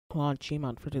Hold on,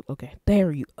 Gmod for the. Okay,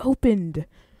 there you opened.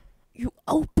 You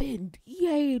opened.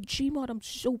 Yay, Gmod! I'm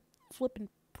so flippin'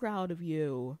 proud of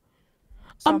you.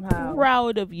 Somehow. I'm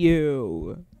proud of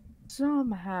you.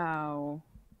 Somehow.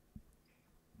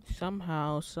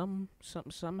 Somehow.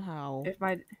 If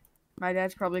my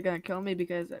dad's probably gonna kill me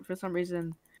because for some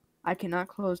reason I cannot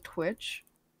close Twitch.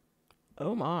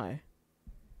 Oh my.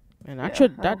 Man,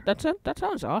 Yeah. that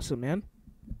sounds awesome, man.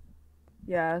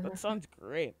 Yeah. That sounds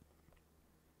great.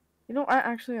 You know,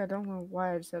 I don't know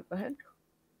why I said that.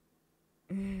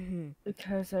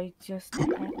 Because I just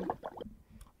hadn't.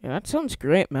 Yeah, that sounds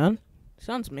great, man.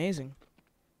 Sounds amazing.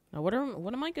 Now, what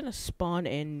am I gonna spawn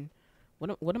in?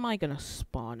 What am I gonna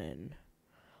spawn in?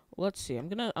 Let's see. I'm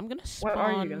gonna spawn. What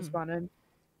are you gonna spawn in?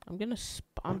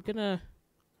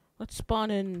 Let's spawn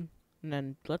in, and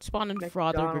then let's spawn in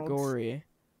Father McDonald's. Grigori.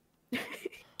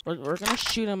 we're gonna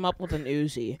shoot him up with an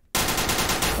Uzi.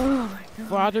 Oh my god.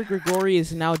 Father Grigori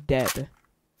is now dead.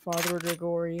 Father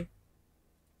Grigori.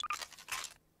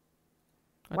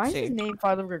 Why Let's is his see. name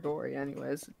Father Grigori,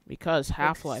 anyways? Because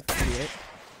Half-Life, idiot.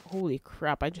 Holy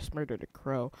crap! I just murdered a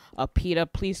crow. PETA,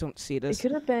 please don't see It this.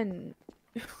 could have been.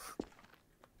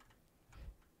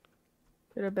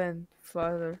 Could have been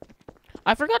Father.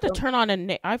 I forgot to turn on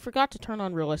I forgot to turn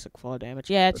on realistic fall damage.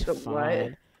 Yeah, it's The fine.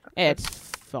 what? It's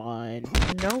fine.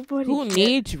 Nobody. Who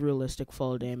needs realistic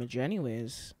fall damage,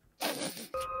 anyways?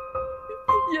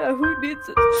 Yeah, who needs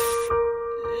it?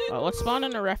 Let's spawn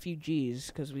in the refugees,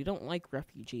 because we don't like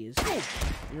refugees.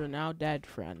 You're now dead,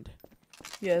 friend.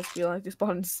 Yes, we like to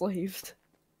spawn enslaved.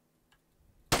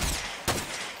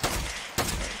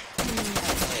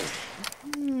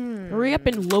 Hurry up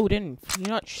and load in. You're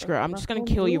not sure. I'm just gonna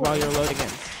kill you while you're loading in.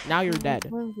 Now you're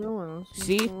dead.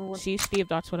 See, Steve,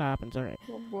 that's what happens. All right.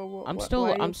 I'm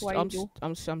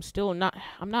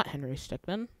not Henry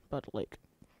Stickmin, but like.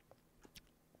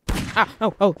 Ah!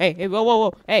 Oh! Hey!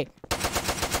 Whoa! Hey!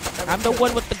 I'm the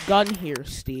one with the gun here,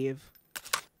 Steve.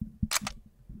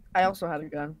 I also had a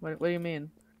gun. What do you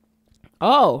mean?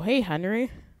 Oh, hey,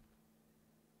 Henry.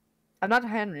 I'm not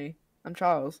Henry. I'm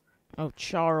Charles. Oh,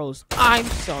 Charles. I'm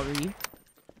sorry.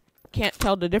 Can't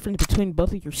tell the difference between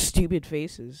both of your stupid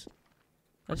faces.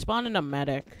 Let's spawn in a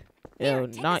medic. Here, Ew,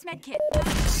 take not. this med kit.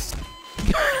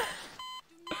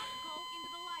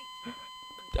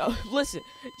 Oh, listen,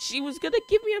 she was gonna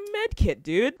give me a med kit,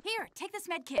 dude. Here, take this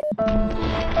med kit.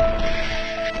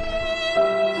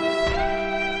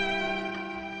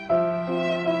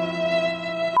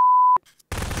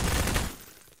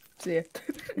 See ya.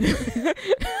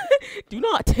 Do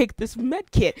not take this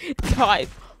med kit. God,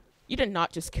 you did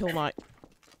not just kill my.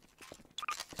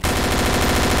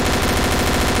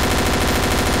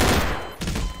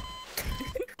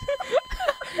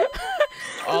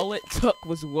 All it took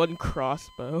was one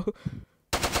crossbow.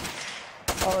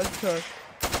 All it took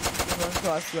was one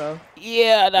crossbow.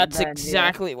 Yeah, that's then,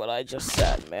 exactly what I just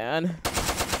said, man.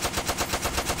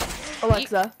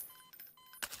 Alexa,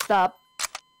 stop.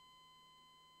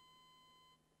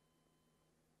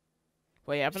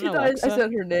 Wait, you have an She died. Alexa? I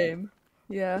said her name.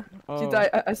 Yeah. Oh. She died.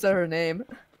 I said her name.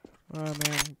 Oh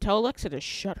man, tell Alexa to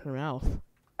shut her mouth.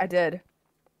 I did.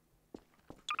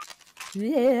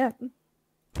 Yeah.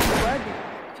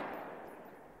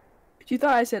 She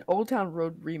thought I said Old Town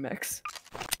Road Remix.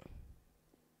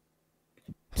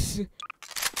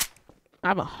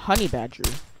 I'm a honey badger.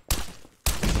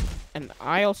 And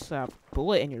I also have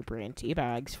bullet in your brain tea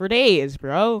bags for days,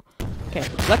 bro. Okay,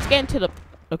 let's get into the.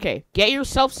 Okay, get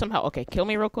yourself somehow. Okay, kill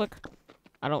me real quick.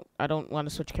 I don't want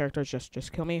to switch characters.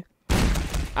 Just kill me.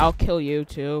 I'll kill you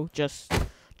too. Just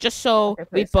so Okay,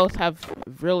 we please. both have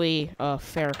really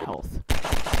fair health.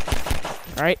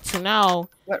 All right. So now,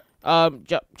 What?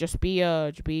 just be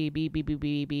a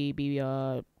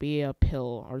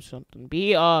pill or something.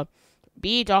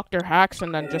 Be Dr. Hacks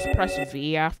and then just press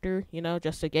V after, you know,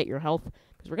 just to get your health.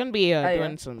 Because we're gonna be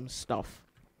doing some stuff.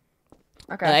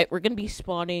 Okay. Alright, we're gonna be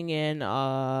spawning in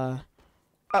Oh,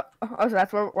 so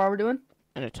that's what we're doing?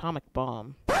 an atomic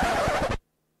bomb.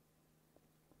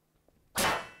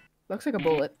 Looks like a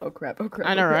bullet. Oh crap, oh crap.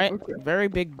 I know, oh, crap, right? oh, crap. Very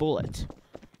big bullet.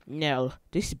 Now,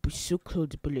 this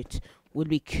so-called bullet will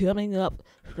be coming up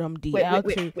from the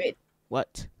outer. Wait.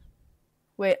 What?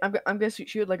 Wait, I'm gonna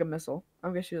shoot it like a missile.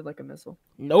 I'm gonna shoot it like a missile.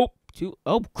 Nope.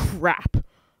 Oh crap.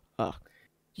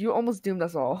 You almost doomed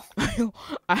us all.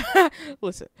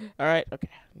 Listen. All right. Okay.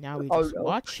 Now we Oh, just no.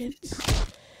 watch it.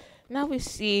 Now we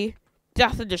see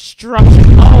death and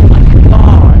destruction. Oh my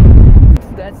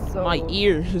god. That's so. My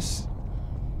ears.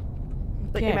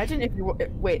 Like, Okay. imagine if you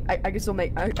wait. I can still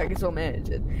make. I can still manage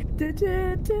it.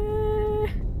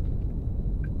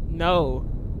 No.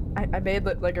 I made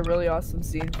like a really awesome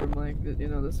scene from like you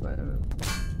know this one.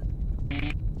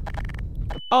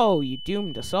 Oh, you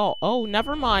doomed us all. Oh,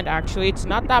 never mind. Actually, it's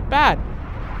not that bad.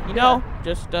 You know,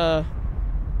 just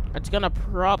it's gonna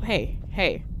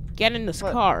hey, get in this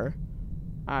car.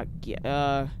 Get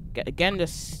in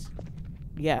this.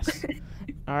 Yes.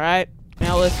 All right.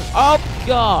 Now listen. Oh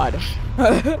God.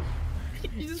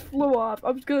 You just flew off.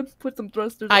 I'm just gonna put some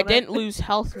thrusters on I it. didn't lose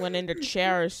health when in the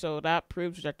chair, so that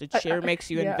proves that the chair makes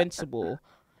you invincible.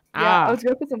 Yeah, I was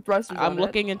gonna put some thrusters on it. I'm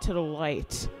looking into the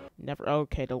light. Never.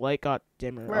 Okay, the light got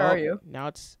dimmer. Where are you? Now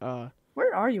it's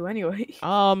Where are you anyway?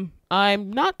 I'm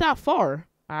not that far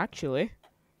actually.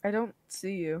 I don't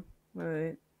see you.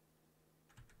 Wait.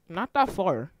 Not that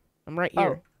far. I'm right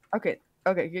here. Oh, okay.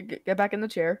 Okay, get back in the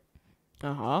chair.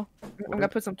 Uh-huh. I'm gonna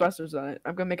put some thrusters on it.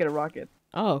 I'm gonna make it a rocket.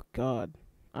 Oh God,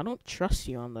 I don't trust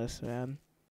you on this, man.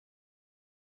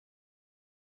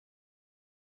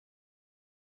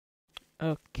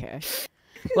 Okay.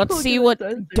 Let's see what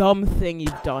dumb thing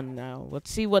you've done now.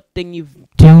 Let's see what thing you've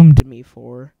doomed me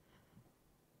for.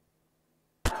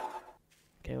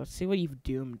 Okay, let's see what you've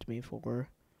doomed me for.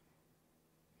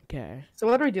 Okay. So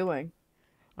what are we doing?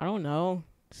 I don't know.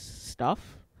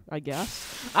 Stuff, I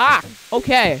guess. Ah!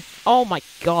 Okay. Oh my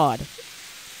God.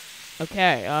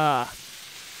 Okay,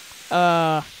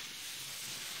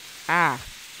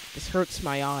 this hurts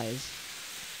my eyes.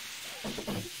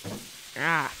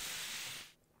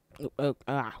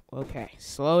 Okay.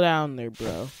 Slow down there,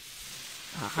 bro.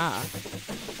 Haha.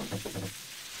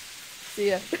 See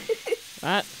ya.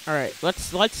 Alright,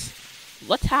 let's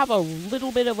have a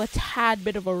little bit of a tad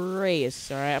bit of a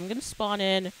race, alright? I'm gonna spawn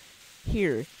in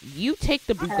here. You take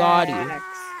the Bugatti.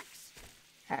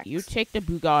 Hacks. You take the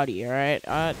Bugatti, alright?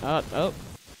 Oh.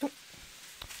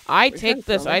 I take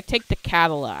this. I take the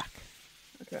Cadillac.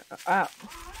 Okay.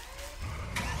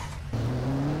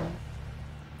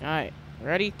 Alright.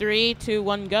 Ready? 3, 2,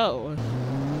 1, go.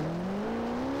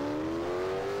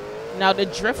 Now, the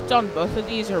drift on both of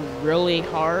these are really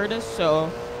hard, so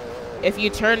if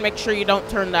you turn, make sure you don't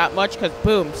turn that much, because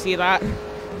boom, see that?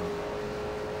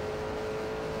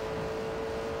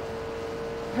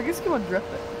 I guess go on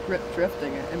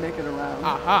drifting it and make it around.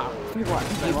 Aha.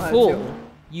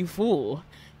 You fool.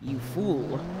 You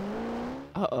fool.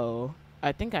 Uh-oh.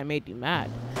 I think I made you mad.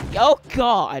 Oh,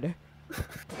 God.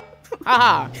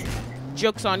 Haha.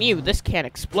 Joke's on you. This can't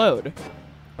explode.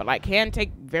 But I can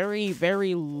take very,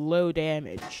 very low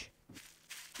damage.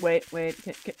 Wait. Wait,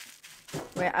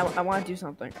 I want to do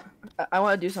something. I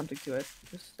want to do something to it.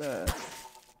 Just,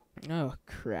 Oh,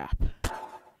 crap.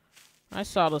 I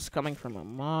saw this coming from a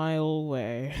mile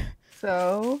away.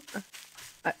 So,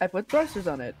 I put thrusters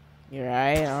on it. You're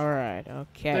right, alright,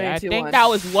 okay. 3, I 2, think 1. that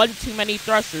was one too many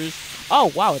thrusters.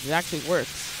 Oh, wow, it actually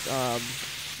works.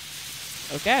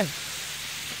 Okay.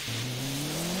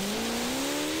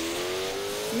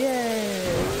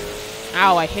 Yay!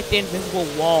 Ow, I hit the invisible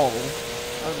wall.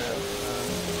 Oh no.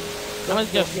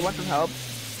 Someone's just... You want some help?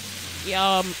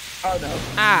 Yeah, Oh no.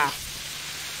 Ah.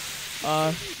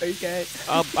 Are you okay?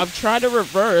 I'm trying to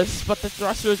reverse, but the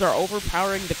thrusters are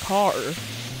overpowering the car.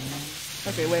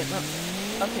 Okay, wait, no.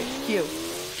 Okay, Q.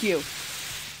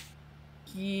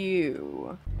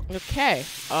 Okay,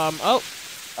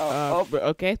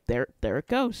 okay, there it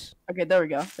goes. Okay, there we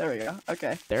go.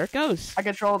 Okay. There it goes. I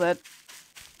controlled it.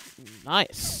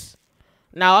 Nice.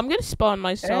 Now I'm gonna spawn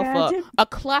myself a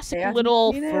classic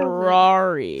little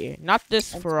Ferrari. Not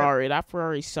this Ferrari. That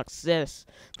Ferrari sucks. This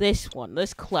one.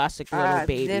 This classic little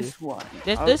baby. This one.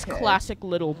 This classic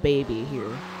little baby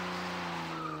here.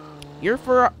 You're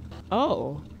for.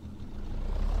 Oh.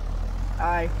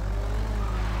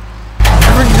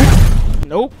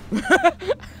 Nope.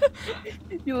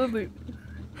 You love me.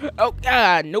 Oh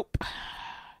God. Nope.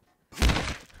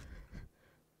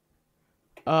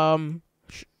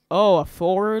 Oh, a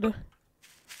Ford.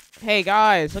 Hey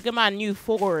guys, look at my new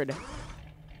Ford.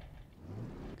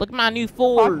 Look at my new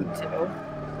Ford.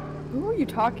 Who are you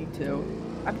talking to?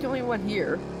 I'm the only one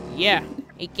here. Yeah.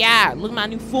 Hey God, look at my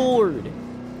new Ford.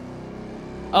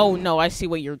 Oh no, I see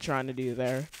what you're trying to do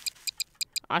there.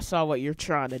 I saw what you're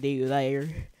trying to do there.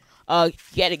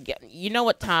 Get. You know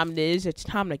what time it is? It's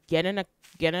time to get in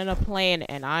a plane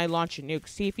and I launch a nuke.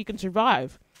 See if you can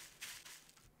survive.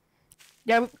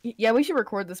 Yeah, we should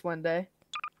record this one day.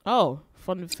 Oh,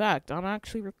 fun fact, I'm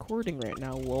actually recording right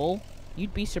now, lol.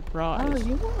 You'd be surprised. Oh,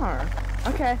 you are.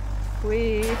 Okay.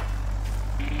 Whee!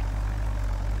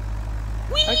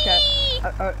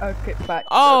 Okay, bye.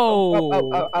 Oh!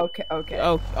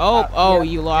 Okay.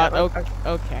 You lot. Yeah,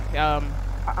 okay,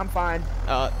 I'm fine.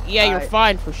 Yeah, you're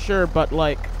fine for sure, but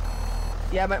like...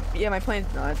 Yeah, my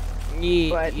plane's not.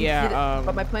 Yeah,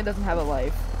 but my plane doesn't have a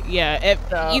life.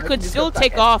 Yeah, you could still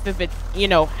take off if it,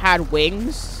 had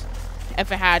wings.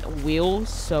 if it had wheels.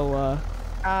 So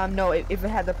no, if it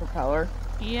had the propeller.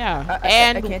 yeah, I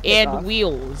and can't take off.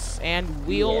 wheels Yeah.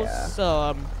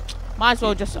 might as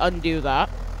well just undo that.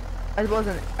 As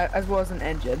well as an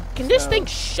engine. Can this thing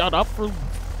shut up for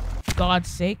God's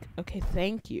sake? Okay,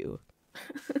 thank you.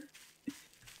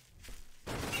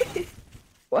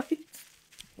 What?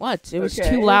 What? It was Okay.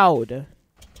 too loud.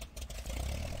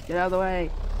 Get out of the way.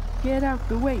 Get out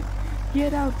the way.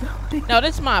 Get out the way. Now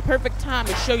this is my perfect time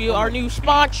to show you our new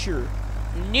sponsor,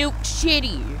 Nuke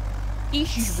City.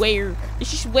 This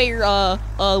is where a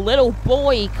little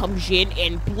boy comes in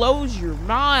and blows your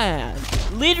mind.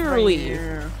 Literally.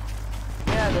 Yeah,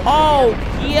 Oh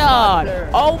God. sponsor.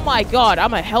 Oh my God.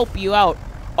 I'ma help you out.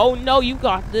 Oh no, you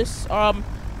got this.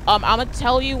 I'ma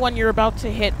tell you when you're about to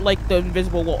hit like the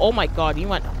invisible wall. Oh my God, you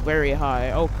went very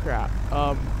high. Oh crap.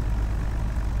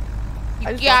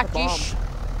 I just Yeah, dropped a bomb.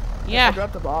 I yeah.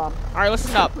 dropped a bomb. Alright,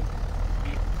 listen up.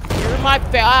 You're my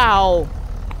ow.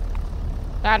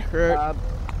 That hurt.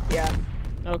 Yeah.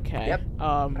 Okay. Yep.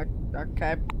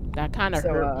 Okay. That kind of So,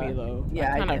 hurt me though. yeah,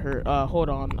 That I kind of get- hurt. Hold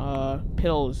on.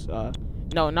 Pills.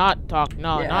 No, not talk.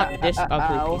 No, Yeah, not this ugly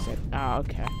ow. piece of. Oh,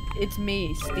 okay. It's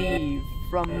me, Steve,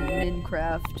 from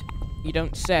Minecraft. You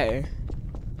don't say.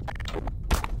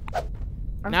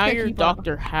 I'm Now just gonna you're keep on-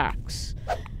 Dr. Hacks.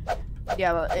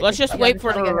 Yeah, well, Let's just yeah, wait I'm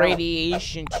for trying the to get out.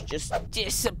 radiation to just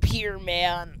disappear,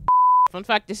 man. Fun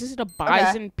fact: this is the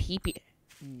bison peepee.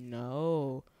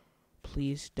 No,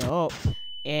 please don't.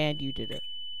 And you did it.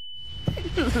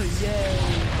 Yay.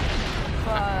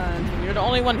 Fun. You're the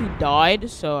only one who died,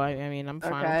 so I mean, I'm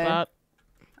fine Okay. with that.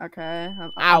 Okay.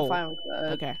 Ow. I'm fine with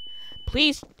that. Okay.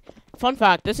 Please, fun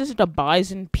fact, this is the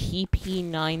Bison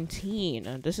PP19.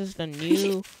 And this is the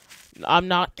new... I'm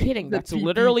not kidding. The That's PP.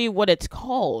 literally what it's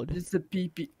called. It's a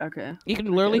PP. Okay. You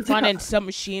can literally find it in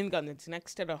submachine gun. It's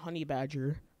next to the honey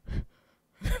badger.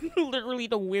 Literally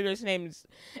the weirdest names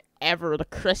ever. The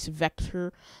Chris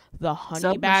Vector, the honey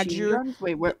Submachine badger. guns?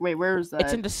 Wait, where is that?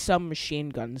 It's in the submachine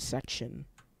gun section.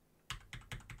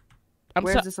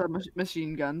 Where's the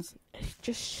submachine guns?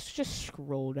 Just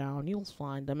scroll down. You'll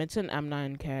find them. It's an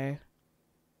M9K.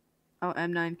 Oh,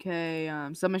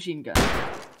 M9K, submachine gun.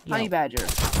 Yeah. Honey badger.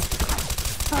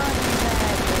 Honey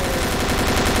badger.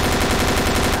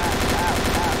 Ow,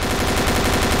 ow,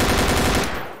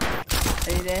 ow.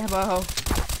 Hey, ammo.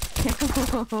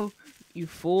 You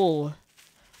fool.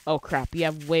 Oh crap, you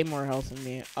have way more health than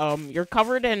me. You're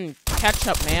covered in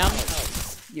ketchup, man.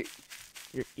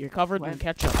 You're covered in What?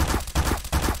 ketchup.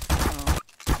 Oh,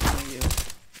 thank you.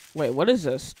 Wait, what is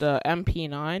this? The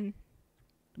MP9?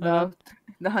 No,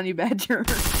 the honey badger.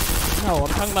 No, I'm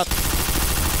talking about...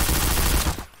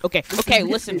 Okay,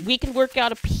 listen, we can work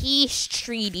out a peace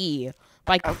treaty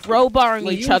by crowbarring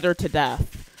Well, each you- other to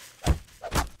death.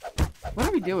 What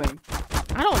are we doing?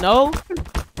 I don't know.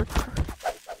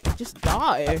 Just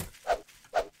die.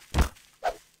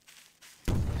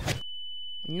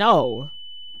 No.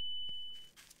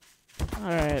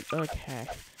 Alright, okay.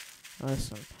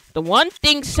 Listen. The one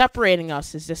thing separating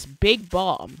us is this big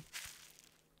bomb.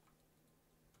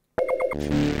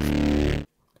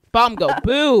 Bomb go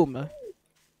boom!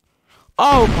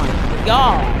 Oh my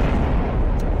god!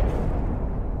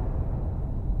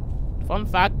 Fun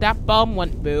fact, that bomb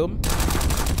went boom.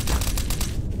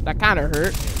 That kinda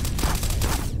hurt.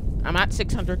 I'm at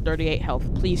 638 health.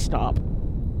 Please stop.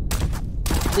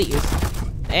 Please.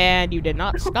 And you did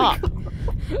not stop.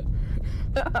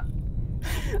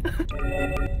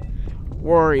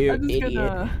 Where are you, idiot?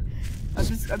 I'm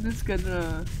just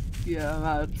gonna. Yeah, I'm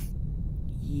out.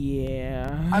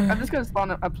 Yeah. I'm just gonna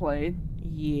spawn a plane.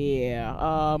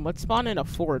 Yeah. Let's spawn in a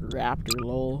Ford Raptor,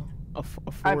 lol. A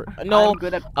Ford. I'm No.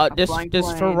 good at This flying this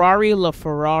plane. Ferrari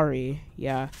Ferrari.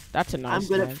 Yeah, that's a nice I'm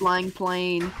good name. at flying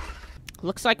plane.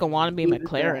 Looks like a wannabe Steve is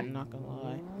McLaren. Not gonna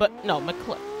lie. But no, No,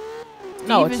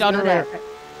 Steve it's is the other good way.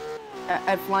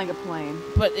 at flying a plane.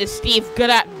 But is Steve good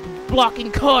at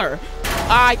blocking car?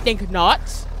 I think not.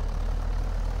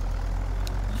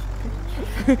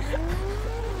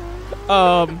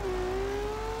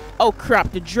 Oh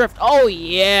crap, the drift. Oh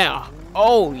yeah.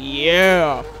 Oh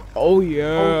yeah. Oh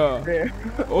yeah.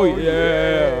 Oh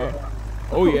yeah.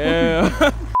 Oh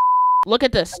yeah. Look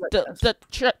at this.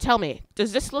 Tell me,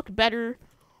 does this look better,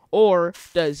 or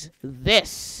does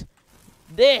this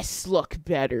look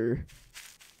better?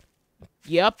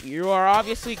 Yep, you are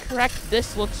obviously correct.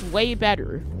 This looks way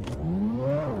better.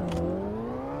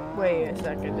 Wait a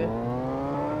second.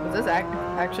 Was this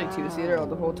actually two-seater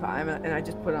the whole time, and I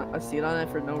just put a seat on it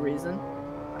for no reason?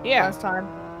 Yeah. Last time.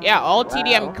 Yeah, all Wow.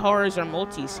 TDM cars are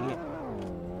multi-seat.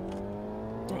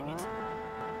 Dang it.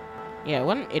 Yeah,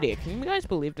 what an idiot. Can you guys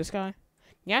believe this guy?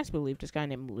 Can you You guys believe this guy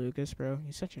named Lucas, bro?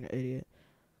 He's such an idiot.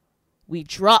 We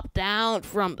dropped down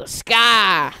from the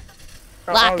sky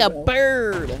like a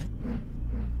bird.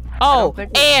 Oh,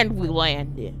 and we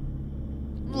landed.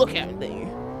 Look out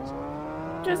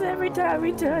there. Just every time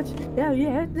we touch, now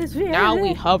yeah, this feeling. Now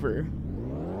we hover.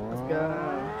 Let's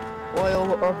go.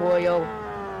 Oil or boil.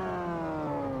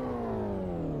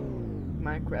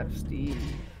 Minecraft Steve.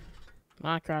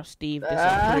 Minecraft Steve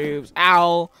disapproves.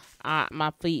 Ow!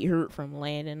 My feet hurt from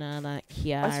landing on that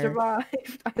car. I survived.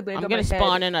 I'm gonna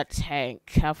spawn in a tank.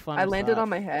 Have fun. I landed on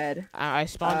my head. I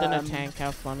spawned in a tank.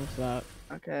 Have fun with that.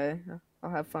 Okay,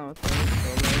 I'll have fun with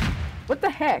that. What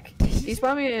the heck? He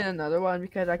spawned me in another one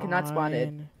because I cannot spawn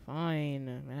it. Fine,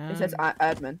 man. It says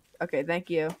admin. Okay,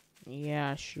 thank you.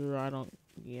 Yeah, sure. I don't.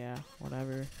 Yeah,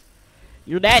 whatever.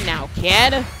 You're dead now,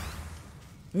 kid.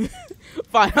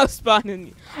 Fine, I'll spawn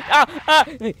in.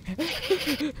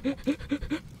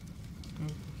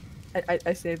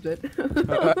 I saved it.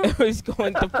 It was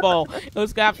going to fall. It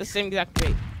was gonna have the same exact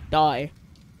fate. Die.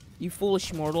 You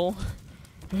foolish mortal.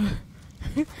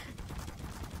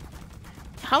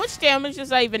 How much damage does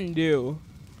that even do?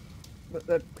 But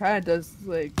that kind of does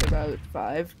like about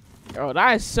 5. Oh,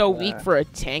 that is so weak for a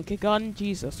tank gun.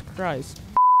 Jesus Christ.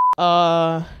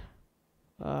 It's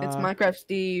Minecraft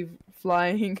Steve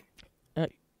flying. Hey.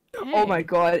 Oh my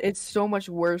god, it's so much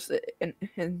worse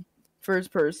in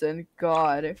first person.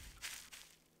 God.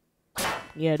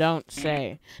 Yeah, don't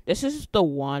say. This is the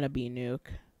wannabe nuke.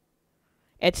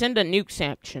 It's in the nuke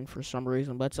section for some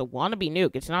reason, but it's a wannabe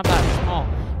nuke. It's not that small.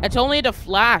 It's only the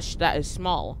flash that is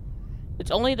small. It's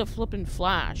only the flippin'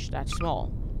 flash that's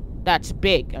small. That's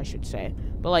big, I should say.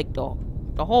 But like the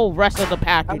whole rest of the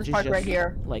package is just right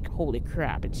here. Like holy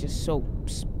crap! It's just so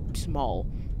small.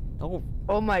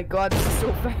 Oh my god, this is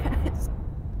so fast.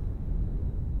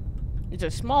 It's a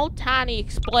small, tiny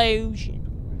explosion.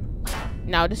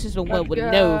 Now this is the one with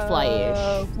no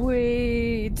flash.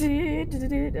 We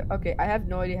did. Okay, I have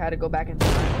no idea how to go back in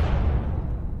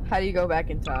time. How do you go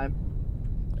back in time?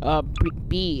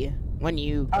 B when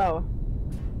you. Oh,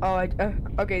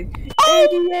 okay. Oh,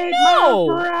 88 no! miles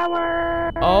per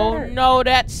hour. Oh no,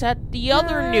 that set the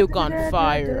other nuke on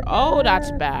fire. Oh,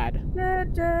 that's bad.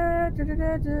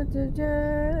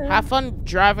 Have fun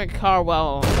driving a car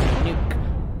while nuke.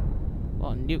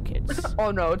 Well, nuke hits.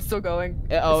 Oh no, it's still going.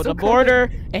 Oh, the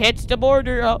border. It hits the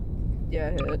border. Oh.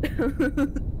 Yeah, it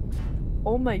hit.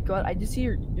 Oh my god, I just see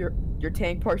your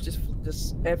tank parts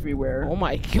just everywhere. Oh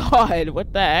my god,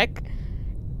 what the heck?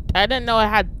 I didn't know I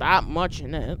had that much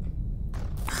in it.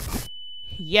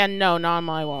 Yeah, no, not on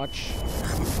my watch.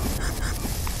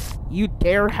 You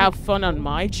dare have fun on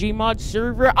my Gmod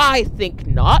server? I think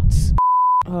not.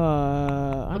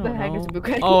 I don't know.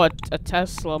 Oh, a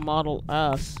Tesla Model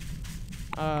S.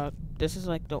 This is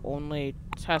like the only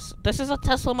Tesla. This is a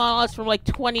Tesla Model S from like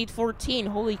 2014.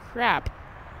 Holy crap.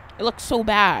 It looks so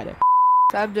bad.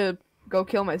 Time to go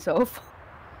kill myself.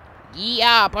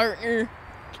 Yeah, partner.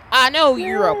 I know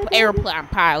you're an airplane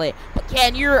pilot, but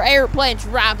can your airplane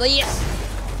drive this?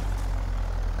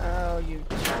 Oh, you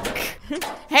jerk.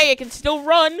 Hey, it can still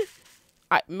run.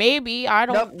 Maybe, I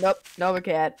don't... Nope, it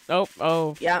can't. Nope,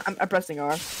 oh. Yeah, I'm pressing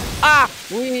R. Ah!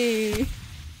 Wee!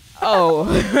 Oh,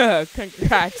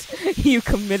 congrats. You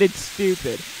committed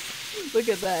stupid. Look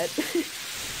at that.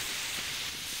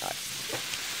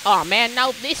 Oh man,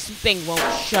 now this thing won't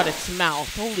shut its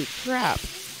mouth. Holy crap.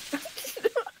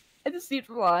 I just see it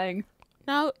flying.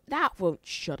 No, that won't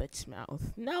shut its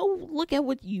mouth. Now look at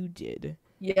what you did.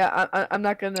 Yeah, I'm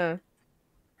not gonna...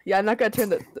 Yeah, I'm not gonna turn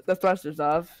the thrusters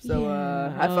off, so, yeah,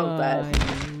 have fun with that.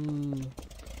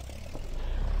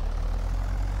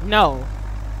 No.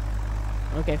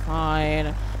 Okay,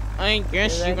 fine. I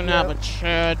guess you can have a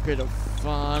tad bit of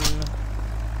fun.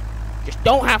 Just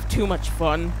don't have too much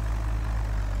fun.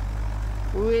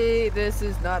 Wee, this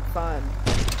is not fun.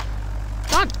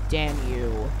 God damn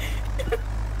you.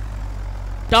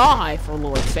 Die, for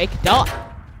Lord's sake, die.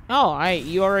 Oh,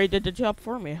 you already did the job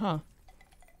for me, huh?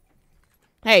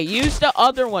 Hey, use the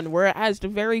other one where it has the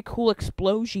very cool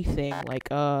explosion thing, like,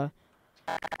 crap.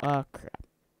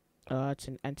 It's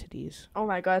in entities. Oh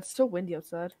my god, it's so windy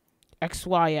outside.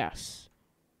 XYS.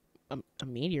 A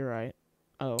meteorite?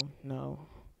 Oh, no.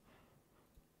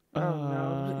 Oh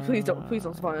no, please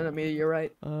don't spawn in a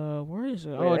meteorite. Where is it?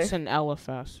 Wait, Oh, it's an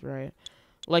LFS, right?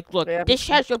 Like, look, this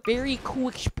has a very cool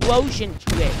explosion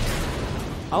to it.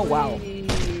 Oh, wow.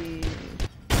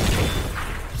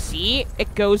 See?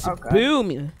 It goes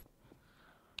boom.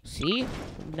 See?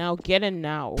 Now get in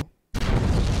now.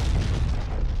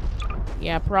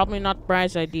 Yeah, probably not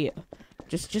Bry's idea.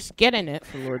 Just get in it,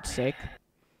 for Lord's sake.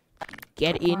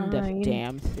 Get in the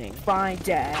damn thing. Fine,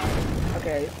 Dad.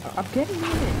 Okay, I'm getting it.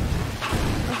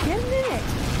 I'm getting it.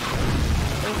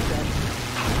 Okay.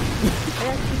 I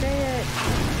actually made it.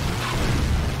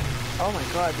 Oh my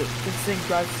god, this thing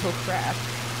drives so crap.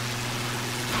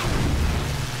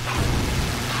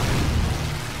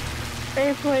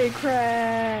 Airplane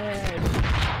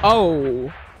crash.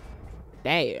 Oh.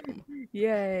 Damn.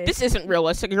 Yay. This isn't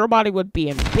realistic. Your body would be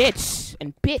in bits.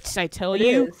 In bits, I tell It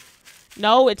you. is.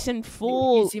 No, it's in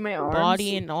full You see my arms?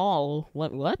 body and all.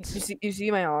 What? You see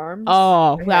my arms?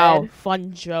 Oh, My wow. head?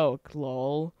 Fun joke,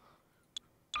 lol.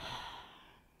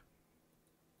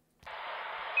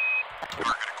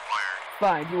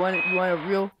 Fine. You want a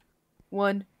real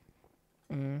one?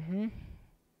 Mm-hmm.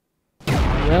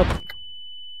 Yep.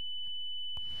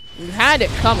 You had it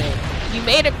coming. You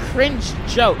made a cringe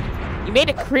joke. You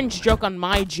made a cringe joke on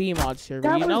my Gmod server.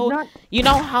 That was You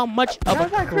know how much of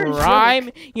a crime?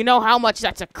 You know how much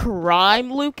that's a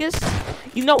crime, Lucas?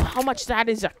 You know how much that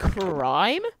is a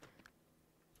crime?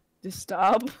 Just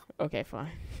stop. Okay, fine.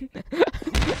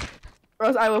 Or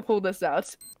else I will pull this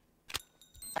out.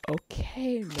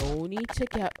 Okay, no need to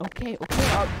get. Okay.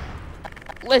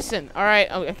 Listen, alright.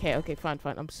 Okay, fine.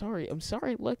 I'm sorry.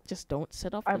 Look, just don't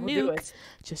set off the I will do nuke. it.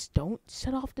 Just don't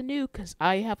set off the nuke, because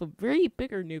I have a very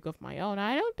bigger nuke of my own.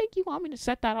 I don't think you want me to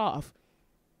set that off.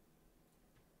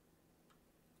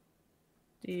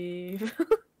 Steve.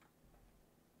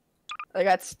 I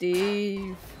got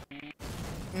Steve.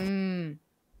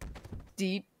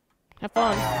 Deep. Have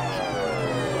fun.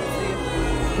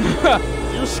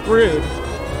 You're screwed.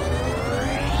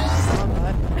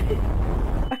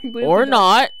 Or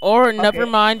not. Or never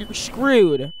mind, you're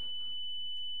screwed.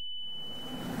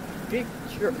 Big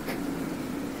jerk.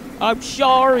 I'm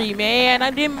sorry, man.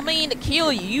 I didn't mean to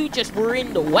kill you. You just were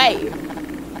in the way.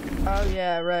 Oh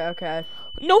yeah, right. Okay.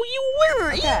 No, you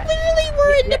weren't. Okay. You literally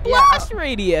were in the blast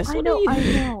radius. I know.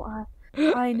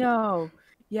 I know.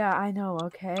 Yeah, I know.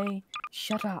 Okay.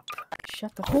 Shut up.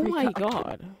 Shut the. Oh freak my up.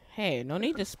 god. Hey, no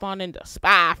need to spawn into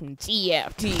Spy from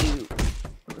TFT.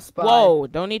 Spy. Whoa,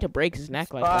 don't need to break his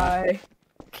neck like that. Spy.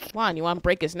 Come on, you want to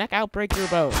break his neck? I'll break your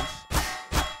bones.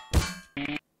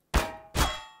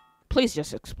 Please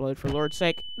just explode for Lord's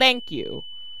sake. Thank you.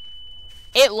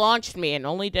 It launched me and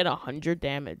only did 100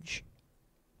 damage.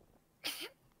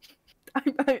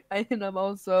 And I'm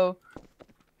also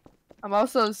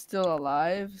still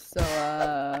alive, so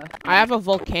I have a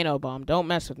volcano bomb. Don't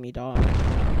mess with me, dog.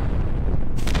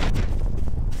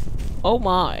 Oh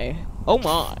my. Oh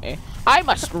my. I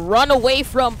must run away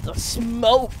from the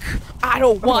smoke. I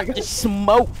don't want the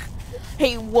smoke.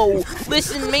 Hey, whoa.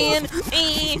 Listen, man.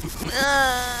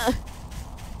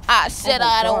 I said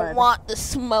I don't want the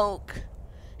smoke.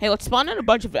 Hey, let's spawn in a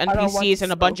bunch of NPCs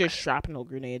and a bunch of shrapnel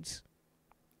grenades.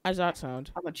 How's that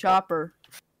sound? I'm a chopper.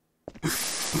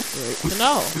 Great to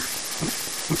know.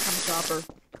 I'm a chopper.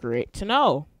 Great to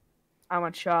know. I'm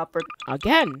a chopper.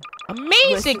 Again,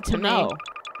 amazing Listen to to me. know.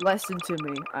 Listen to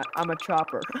me. I'm a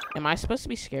chopper. Am I supposed to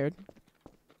be scared?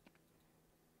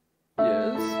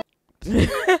 Yes.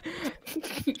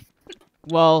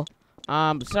 Well,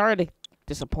 sorry to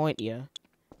disappoint you,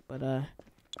 but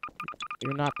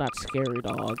you're not that scary,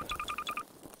 dog.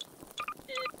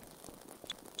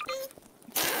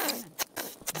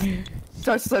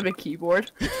 Start slamming keyboard.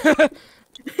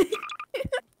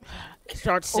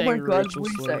 Start Oh saying my god, ritual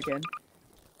wait a slurs. second.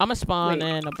 I'm gonna spawn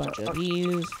in a bunch of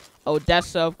these.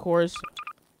 Odessa, of course.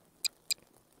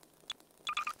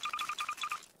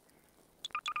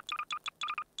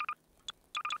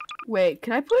 Wait,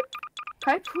 can I put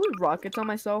rockets on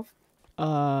myself?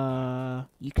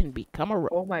 You can become a.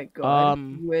 Oh my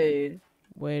god. Wait.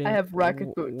 Wait. I have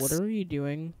rocket boots. What are you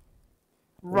doing?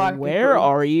 Rocket Where boots.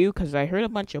 are you? Because I heard a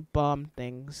bunch of bomb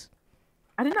things.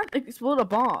 I did not explode a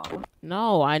bomb.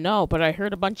 No, I know, but I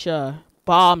heard a bunch of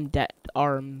bomb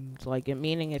armed, like it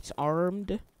meaning it's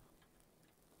armed.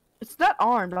 It's not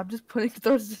armed. I'm just putting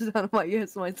those out of my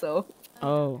ears myself.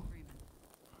 Oh.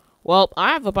 Well,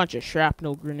 I have a bunch of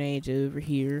shrapnel grenades over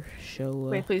here, so...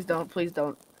 Wait, please don't. Please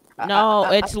don't. No,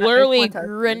 it's literally I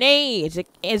grenades.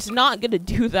 It's not gonna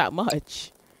do that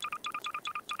much.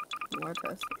 More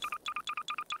tests.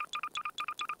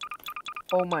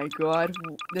 Oh my god,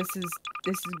 this is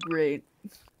great.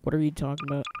 What are you talking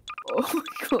about? Oh my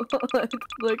god,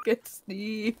 look at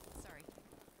Steve. Sorry.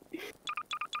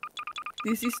 Do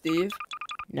you see Steve?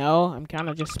 No, I'm kind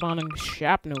of just spawning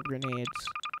shrapnel grenades.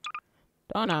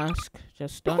 Don't ask.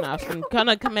 Just don't ask. I'm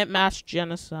gonna commit mass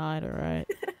genocide, alright?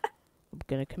 I'm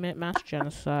gonna commit mass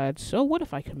genocide. So what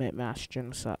if I commit mass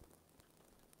genocide?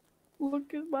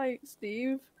 Look at my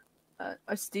Steve.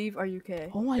 Steve, are you okay?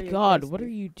 Oh my god, what are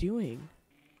you doing?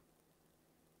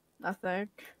 Nothing.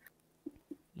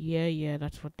 Yeah,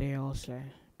 that's what they all say.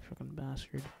 Fucking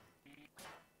bastard.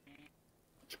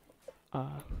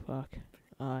 Fuck.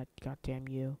 Goddamn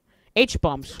you.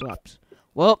 H-bomb swaps.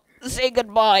 Well, say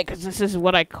goodbye, because this is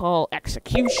what I call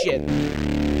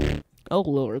execution. Oh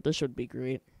lord, this would be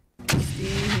great.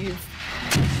 Steve.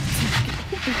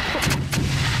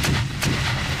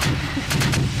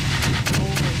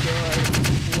 Oh my god.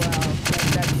 Wow.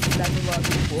 That's a lot of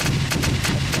people.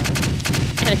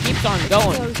 And it keeps on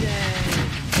going. Explosion.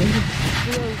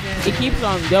 It keeps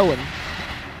on going.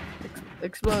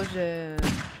 Explosion.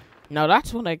 Now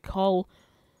that's what I call,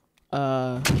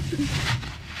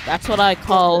 that's what I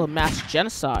call mass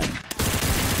genocide.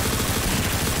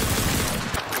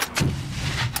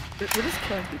 We're just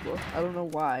killing people. I don't know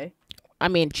why. I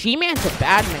mean, G-Man's a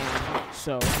bad man,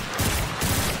 so I'm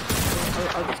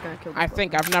just gonna kill I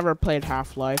think I've never played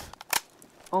Half-Life.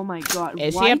 Oh my god.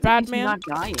 Is why he a bad is she man? not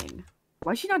dying?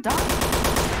 Why is she not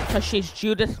dying? Because she's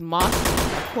Judith Moss.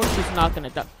 Of course she's not gonna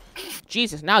die.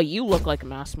 Jesus, now you look like a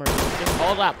mass murderer. Just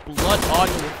all that blood on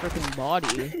your freaking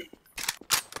body.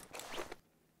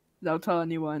 Don't tell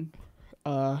anyone.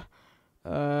 Don't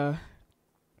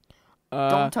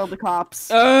Don't tell the cops.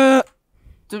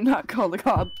 Do not call the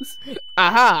cops.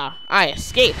 Aha! I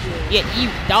escaped, yet you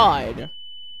died.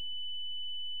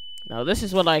 Now this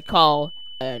is what I call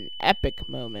an epic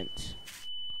moment.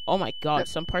 Oh my god,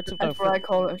 some parts of the... That's what I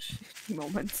call a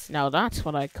moment. Now that's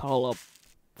what I call a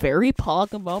very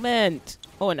pog moment.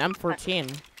 Oh, an M14.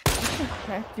 What the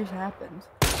heck just happened?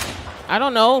 I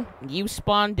don't know. You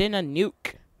spawned in a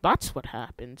nuke. That's what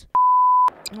happened.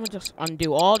 I'm gonna just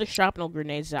undo all the shrapnel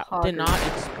grenades that did not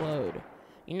explode.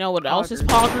 You know what else is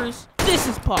poggers? This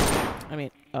is poggers. I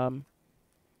mean,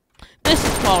 this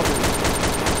is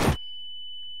poggers.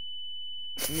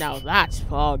 Now that's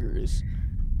poggers.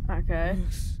 Okay.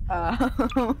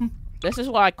 This is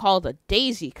what I call the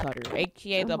daisy cutter,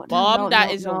 aka the bomb that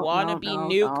is a wannabe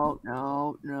nuke.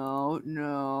 No.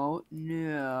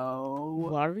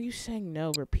 Why are you saying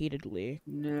no repeatedly?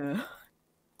 No.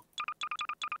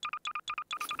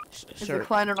 It's Sir. a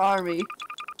Kleiner army.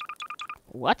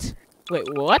 What? Wait,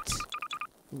 what?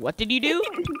 What did you do?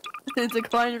 It's a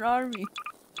Kleiner army.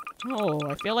 Oh,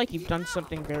 I feel like you've done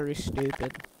something very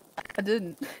stupid. I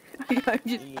didn't.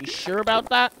 You sure about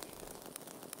that?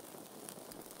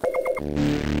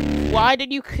 Why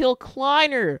did you kill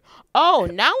Kleiner? Oh,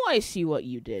 now I see what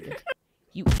you did.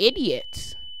 You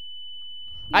idiot.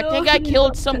 I think I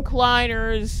killed some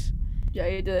Kleiners. Yeah,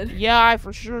 you did. Yeah, I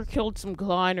for sure killed some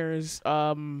Kleiners.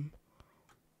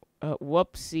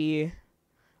 Whoopsie.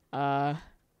 Well,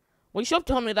 you should have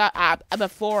told me that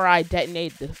before I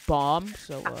detonated the bomb,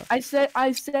 so, I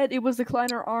said it was the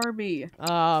Kleiner army.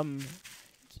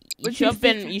 you should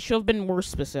have been more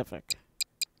specific.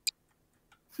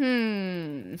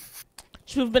 Hmm.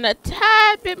 Should have been a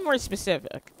tad bit more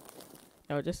specific.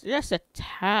 No, just a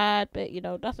tad bit, you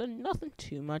know, nothing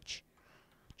too much.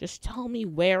 Just tell me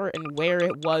where and where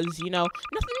it was, you know,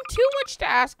 nothing too much to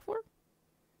ask for.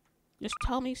 Just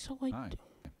tell me so I don't.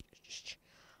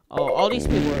 Oh, all these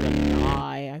people are gonna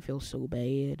die. I feel so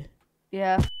bad.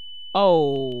 Yeah.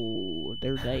 Oh,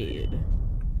 they're dead.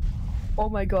 Oh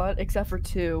my god, except for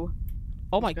 2.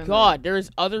 Oh my god, there's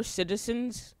other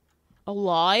citizens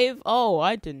alive? Oh,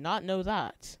 I did not know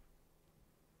that.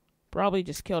 Probably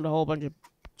just killed a whole bunch of...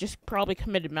 Just probably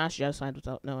committed mass genocide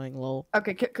without knowing, lol.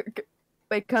 Okay,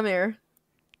 wait, come here.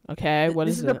 Okay, what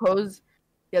is it? This is the pose.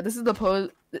 Yeah, this is the pose.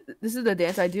 This is the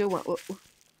dance I do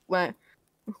when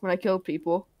I kill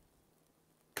people.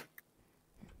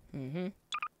 Are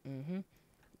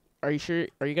you sure?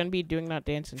 Are you gonna be doing that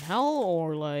dance in hell,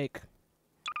 or like...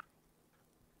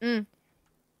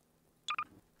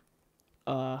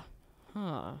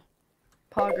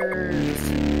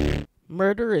 Poggers.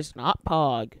 Murder is not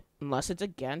pog. Unless it's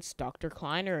against Dr.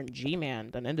 Kleiner and G-Man,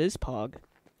 then it is pog.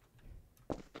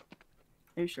 Are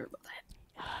you sure about that?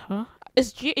 Huh?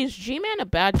 Is G-Man a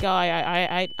bad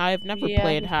guy? I've never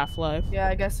played Half-Life. Yeah,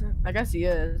 I guess he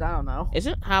is. I don't know.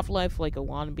 Isn't Half-Life like a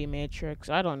wannabe Matrix?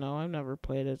 I don't know. I've never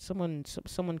played it. Someone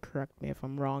correct me if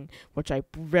I'm wrong, which I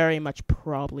very much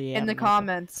probably am. In the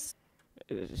comments.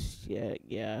 Yeah.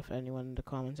 If anyone in the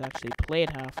comments actually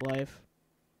played Half-Life.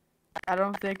 I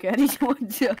don't think anyone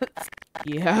does.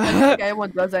 Yeah. I don't think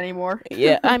anyone does anymore.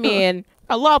 Yeah, I mean,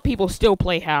 a lot of people still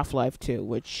play Half-Life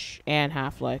too, and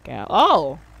Half-Life out.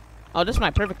 Oh, this is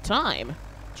my perfect time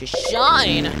to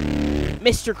shine,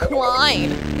 Mr.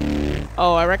 Klein.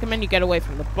 Oh, I recommend you get away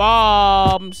from the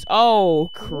bombs. Oh,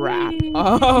 crap.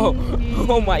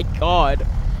 Oh my god.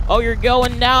 Oh, you're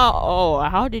going now. Oh,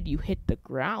 how did you hit the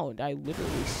ground? I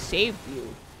literally saved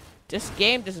you. This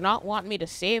game does not want me to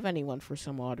save anyone for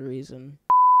some odd reason.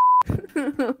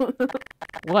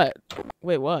 What?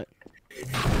 Wait, what?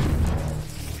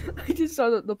 I just saw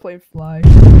the plane fly.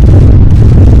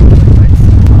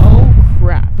 Oh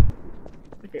crap!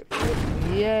 Okay,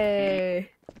 yay!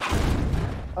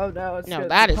 Oh no, it's No,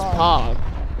 that is Pog.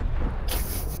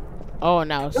 Oh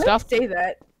no, Why stuff. did we say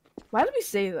that? Why did we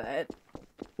say that?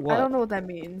 What? I don't know what that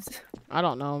means. I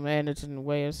don't know, man. It's a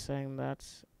way of saying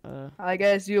that's. I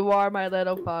guess you are my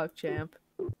little Pog champ.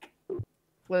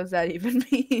 What does that even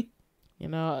mean? You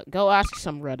know, go ask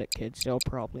some Reddit kids. They'll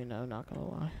probably know. Not gonna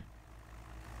lie.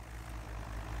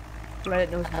 Reddit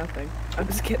knows nothing. I'm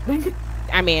just kidding.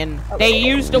 I mean, they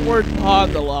use the word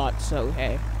Pog a lot, so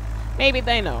hey, maybe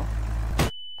they know.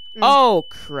 Oh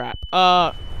crap.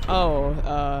 You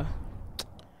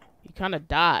kind of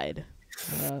died.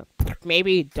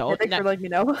 Maybe don't. Thanks for letting me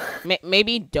know.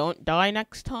 Maybe don't die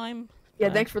next time. Yeah,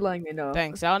 thanks for letting me know.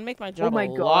 Thanks. That would make my job a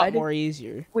God. lot more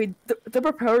easier. Wait, the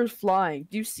propeller's flying.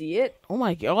 Do you see it? Oh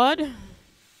my god.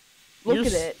 Look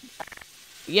at it.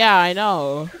 Yeah, I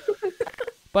know.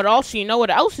 But also, you know what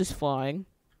else is flying?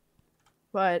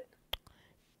 What?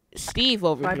 Steve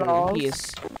over My here. balls? He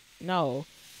is. No.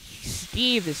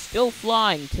 Steve is still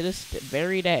flying to this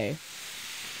very day.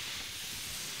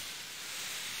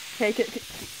 Hey,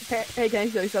 hey, can I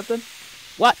show you something?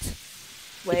 What?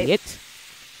 Wait. Idiot.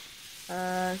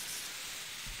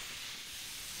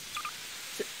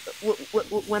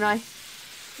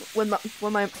 When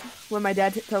my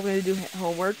dad tells me to do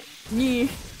homework, me.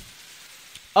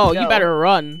 Oh, No. you better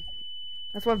run.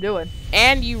 That's what I'm doing.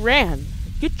 And you ran.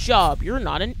 Good job. You're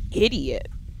not an idiot.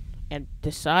 And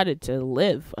decided to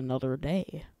live another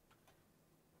day.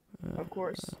 Of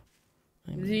course.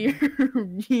 I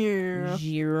mean, Zero.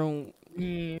 Zero.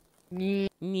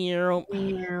 Zero.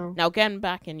 Now get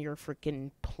back in your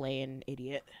freaking plane,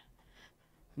 idiot.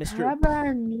 Mr.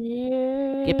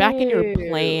 Get back in your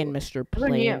plane, Mr.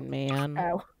 Plane Man.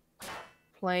 Ow.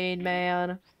 Plane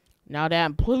Man. Now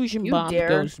that implosion You bomb dare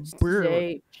goes brr.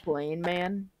 say Plane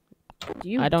Man? Do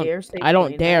you I don't dare say I don't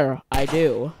Plane dare. Man? I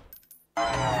do.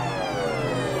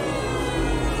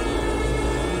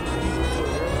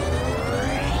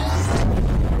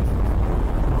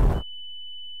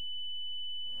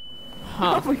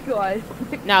 Huh. Oh my god.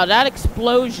 Now that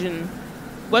explosion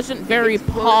wasn't very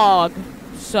Pog,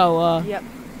 so Yep.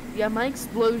 Yeah, my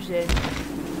explosion.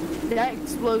 That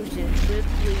explosion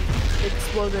literally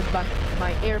exploded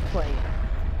my airplane.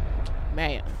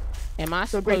 man, am I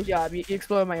So great supposed job. You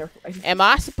exploded my airplane. am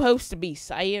I supposed to be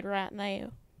sad right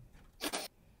now?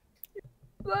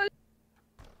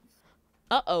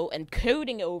 Uh-oh,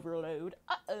 encoding overload.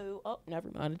 Uh-oh. Oh, never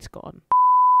mind, it's gone.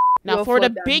 Now You'll for the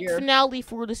float down big here. finale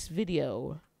for this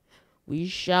video, we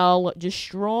shall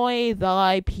destroy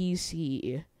thy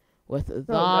PC with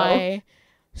thy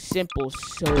simple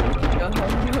soda.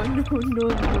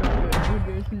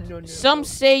 No. Some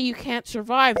say you can't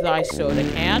survive thy soda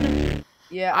can.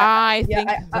 Yeah, I think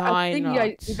I think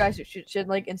not. you guys should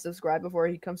like and subscribe before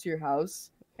he comes to your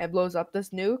house and blows up this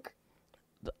nuke.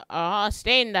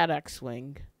 Stay in that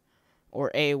X-Wing. Or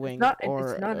A-Wing. It's not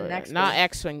or an X-Wing. not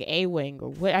X-Wing, A-Wing. Or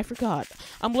what? I forgot.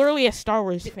 I'm literally a Star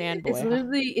Wars fanboy. It's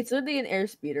literally an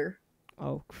airspeeder.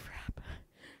 Oh, crap.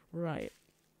 Right.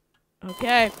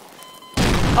 Okay.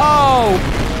 Oh,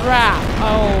 crap.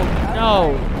 Oh,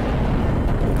 no.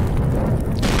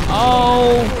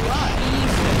 Oh,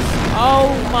 Jesus. Oh,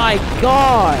 my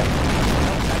God.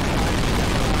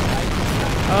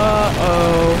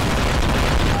 Uh-oh.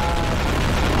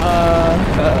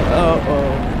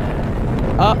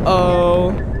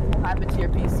 Uh-oh. What happened to your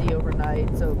PC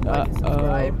overnight? So like and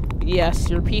subscribe. Yes,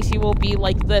 your PC will be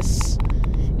like this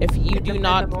if you do in the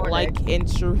not morning. like and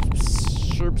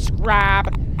subscribe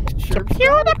to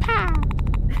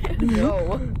PewDiePie.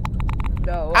 No.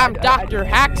 I'm Dr.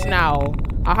 Hacks now.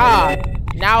 Aha.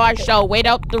 Now I shall wait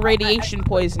out the radiation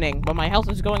poisoning, but my health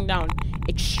is going down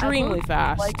extremely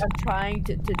fast. Like I'm trying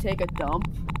to take a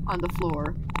dump on the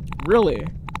floor. Really?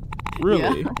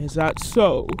 Really? Is that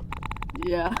so?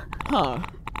 Yeah. Huh.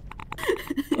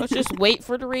 Let's just wait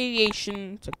for the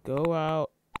radiation to go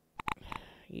out.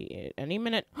 Yeah, any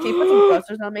minute. Can you put some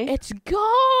thrusters on me? It's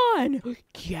gone! Can you put some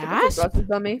Gasp!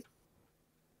 thrusters on me?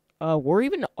 Where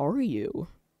even are you?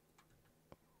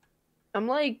 I'm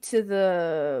like to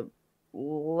the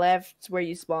left where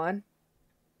you spawn.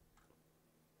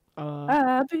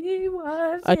 I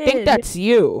think that's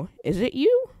you. Is it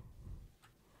you?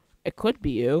 It could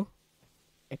be you.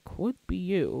 It could be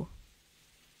you.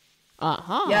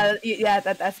 Uh-huh. Yeah,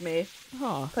 that's me.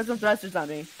 Huh. Put some thrusters on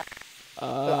me.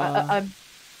 So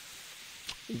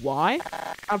Why?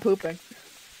 I'm pooping.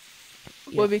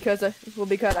 Yeah. Well, because I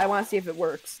want to see if it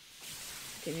works.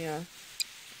 Can you?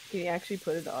 Can you actually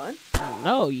put it on?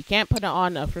 No, you can't put it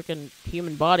on a freaking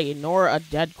human body, nor a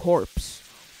dead corpse.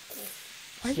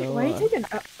 Why are you taking?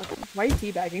 Why are you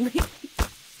teabagging me?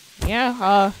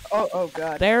 Yeah. Oh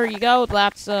god. There you go.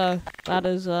 That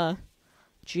is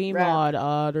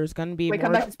Gmod. There's gonna be Wait,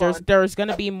 come more. back to spawn. There's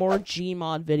gonna be more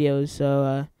Gmod videos.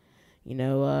 So you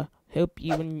know, hope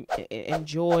you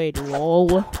enjoyed.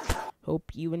 Lol.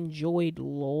 Hope you enjoyed.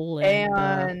 Lol.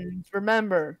 And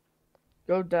remember,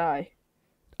 go die.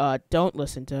 Don't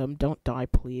listen to him. Don't die,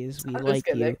 please. We I'm just like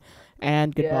you. kidding.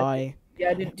 And goodbye.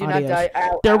 Yeah, do not Adios. die.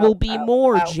 Ow, There ow, will be ow,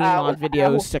 more ow, Gmod ow,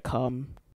 videos ow. to come.